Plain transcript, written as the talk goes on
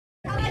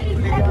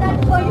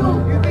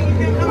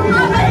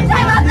How many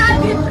times have I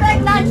been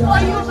pregnant for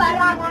you,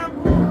 Barak?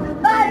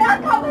 Barak,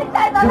 how many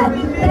times have I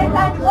been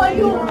pregnant for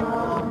you?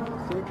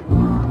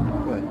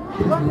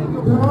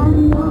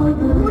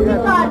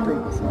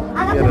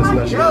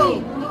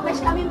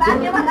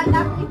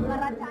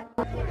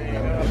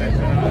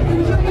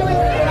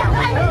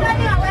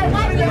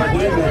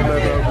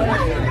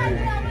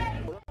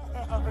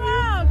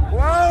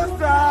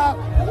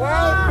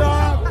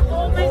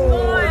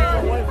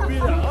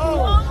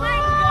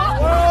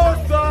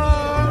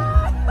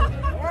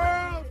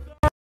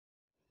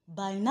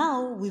 By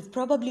now, we've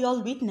probably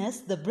all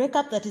witnessed the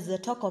breakup that is the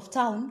talk of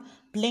town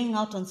playing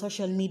out on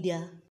social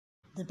media.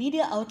 The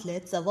media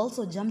outlets have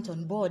also jumped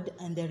on board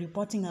and they're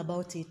reporting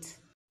about it.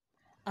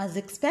 As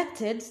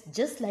expected,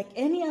 just like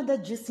any other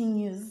juicy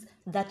news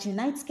that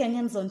unites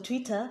Kenyans on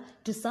Twitter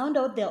to sound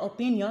out their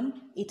opinion,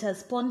 it has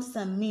spawned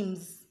some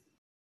memes.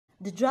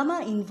 The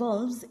drama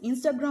involves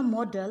Instagram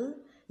model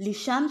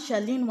Lishan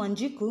Shalin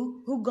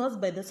Wanjiku, who goes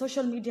by the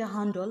social media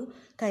handle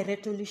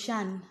Kairetu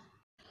Lishan.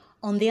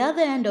 On the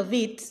other end of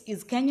it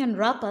is Kenyan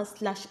rapper /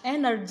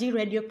 NRG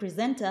radio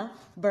presenter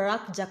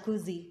Barak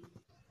Jacuzzi.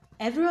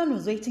 Everyone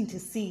was waiting to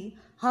see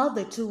how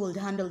the two would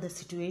handle the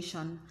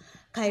situation.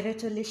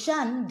 Kairetu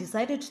Lishan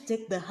decided to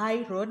take the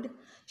high road,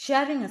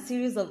 sharing a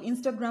series of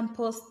Instagram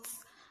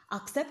posts,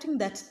 accepting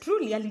that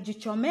truly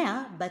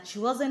alijichomea, but she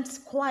wasn't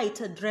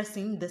quite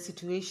addressing the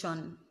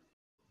situation.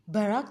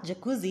 Barak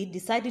Jacuzzi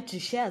decided to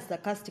share a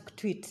sarcastic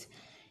tweet.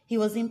 He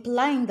was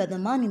implying that the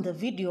man in the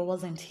video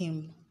wasn't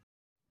him.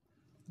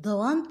 The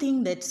one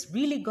thing that's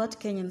really got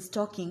Kenyans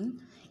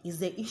talking is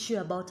the issue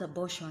about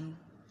abortion.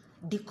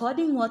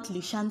 Decoding what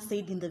Lishan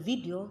said in the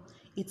video,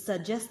 it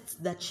suggests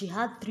that she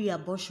had 3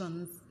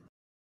 abortions.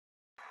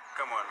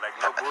 Come on, like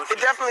no bullshit.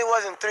 It definitely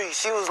wasn't 3.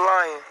 She was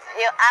lying.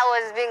 Yeah, I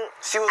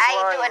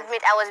lying. do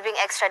admit I was being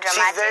extra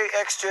dramatic. She's very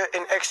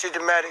extra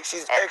dramatic.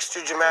 She's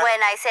extra dramatic.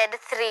 When I said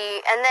 3,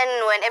 and then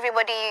when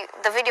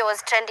the video was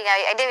trending,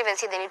 I didn't even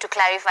see the need to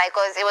clarify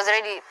because it was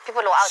already,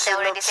 people were out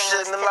there already saying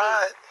it was 3.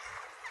 Lied.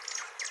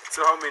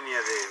 So how many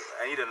are there?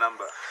 I need a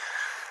number.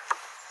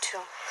 2.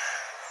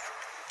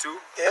 2?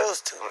 Yeah, it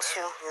was 2.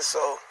 2. And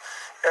so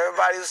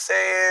everybody was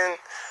saying,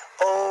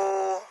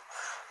 oh,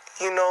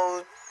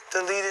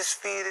 the latest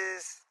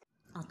fetus.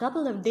 A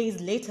couple of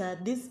days later,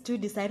 these two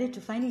decided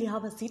to finally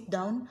have a sit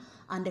down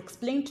and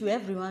explain to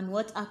everyone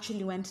what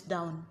actually went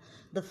down.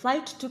 The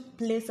fight took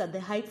place at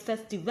the Hype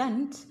Fest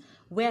event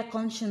where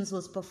Conscience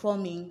was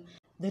performing.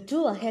 The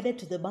two were headed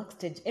to the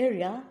backstage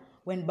area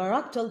when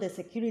Barak told the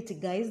security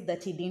guys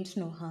that he didn't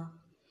know her.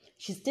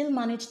 She still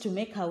managed to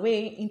make her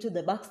way into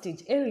the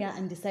backstage area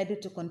and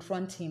decided to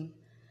confront him.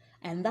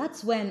 And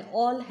that's when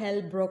all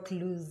hell broke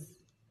loose.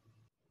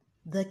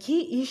 The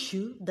key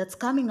issue that's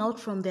coming out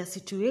from their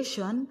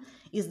situation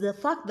is the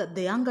fact that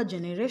the younger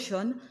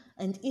generation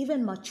and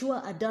even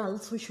mature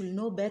adults who should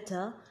know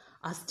better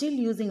are still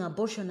using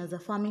abortion as a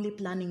family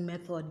planning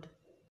method.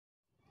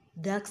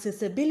 The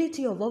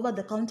accessibility of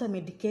over-the-counter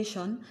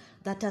medication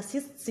that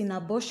assists in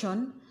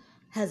abortion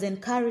has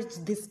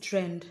encouraged this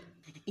trend.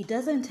 It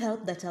doesn't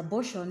help that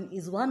abortion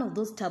is one of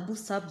those taboo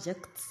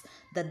subjects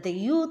that the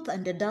youth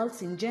and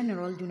adults in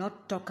general do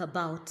not talk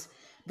about.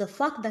 The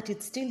fact that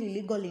it's still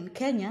illegal in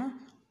Kenya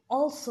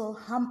also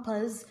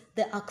hampers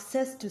the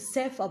access to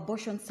safe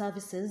abortion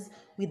services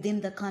within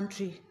the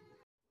country.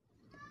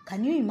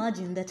 Can you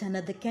imagine that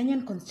under the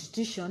Kenyan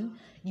constitution,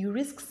 you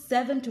risk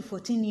 7 to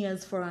 14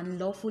 years for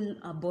unlawful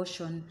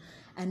abortion?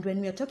 And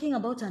when we are talking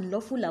about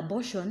unlawful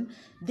abortion,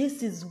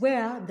 this is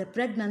where the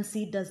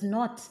pregnancy does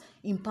not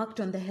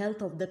impact on the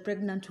health of the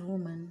pregnant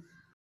woman.